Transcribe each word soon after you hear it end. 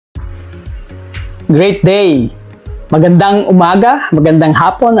Great day! Magandang umaga, magandang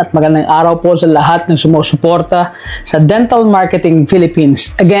hapon at magandang araw po sa lahat ng sumusuporta sa Dental Marketing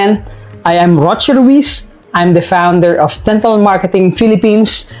Philippines. Again, I am Roche Ruiz. I'm the founder of Dental Marketing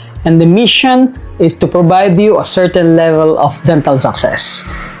Philippines, and the mission is to provide you a certain level of dental success.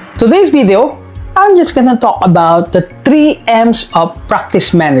 Today's video, I'm just gonna talk about the 3M's of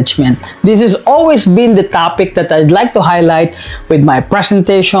practice management. This has always been the topic that I'd like to highlight with my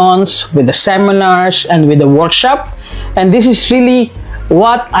presentations, with the seminars, and with the workshop. And this is really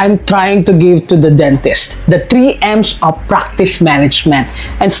what I'm trying to give to the dentist, the 3M's of practice management.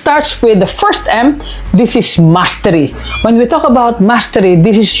 And starts with the first M, this is mastery. When we talk about mastery,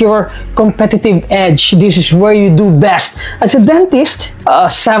 this is your competitive edge. This is where you do best. As a dentist,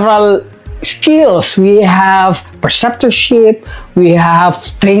 several skills. We have preceptorship, we have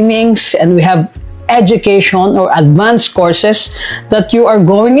trainings, and we have education or advanced courses that you are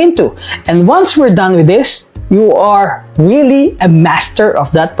going into. And once we're done with this, you are really a master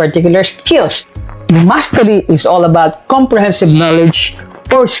of that particular skills. Mastery is all about comprehensive knowledge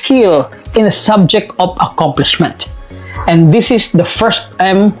or skill in a subject of accomplishment. And this is the first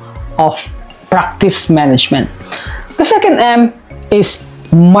M of practice management. The second M is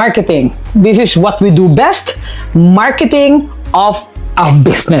marketing. This is what we do best, marketing of our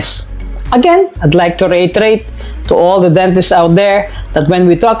business. Again, I'd like to reiterate to all the dentists out there that when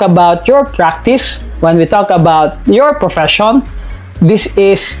we talk about your practice, when we talk about your profession, this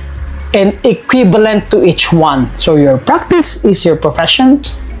is an equivalent to each one. So your practice is your profession.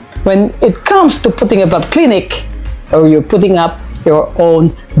 When it comes to putting up a clinic or you're putting up your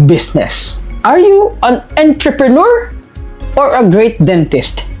own business, are you an entrepreneur or a great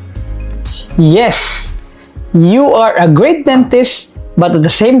dentist? Yes, you are a great dentist, but at the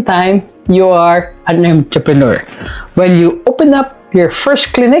same time, you are an entrepreneur. When you open up your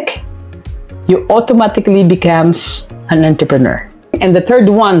first clinic, you automatically becomes an entrepreneur. And the third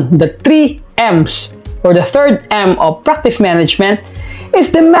one, the 3M's, or the third M of practice management,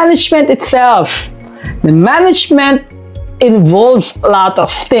 is the management itself. The management involves a lot of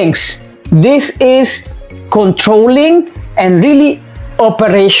things. This is controlling and really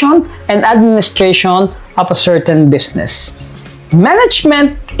operation and administration of a certain business.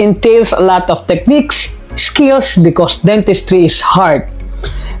 Management entails a lot of techniques, skills, because dentistry is hard.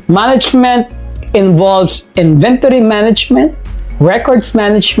 Management involves inventory management, records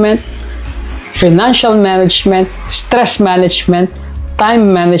management, financial management, stress management,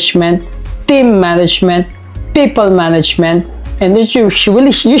 time management, team management, people management, and it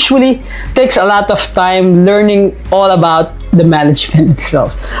usually takes a lot of time learning all about the management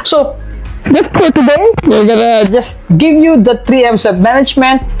itself. So that's for today. We're gonna just give you the 3M's of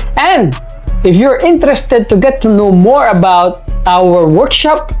management, and if you're interested to get to know more about our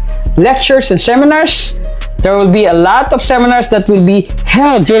workshop, lectures, and seminars, there will be a lot of seminars that will be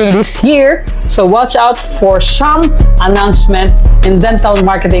held during this year. So watch out for some announcement in Dental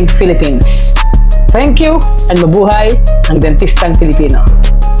Marketing Philippines. Thank you, and mabuhay ang dentistang Pilipino.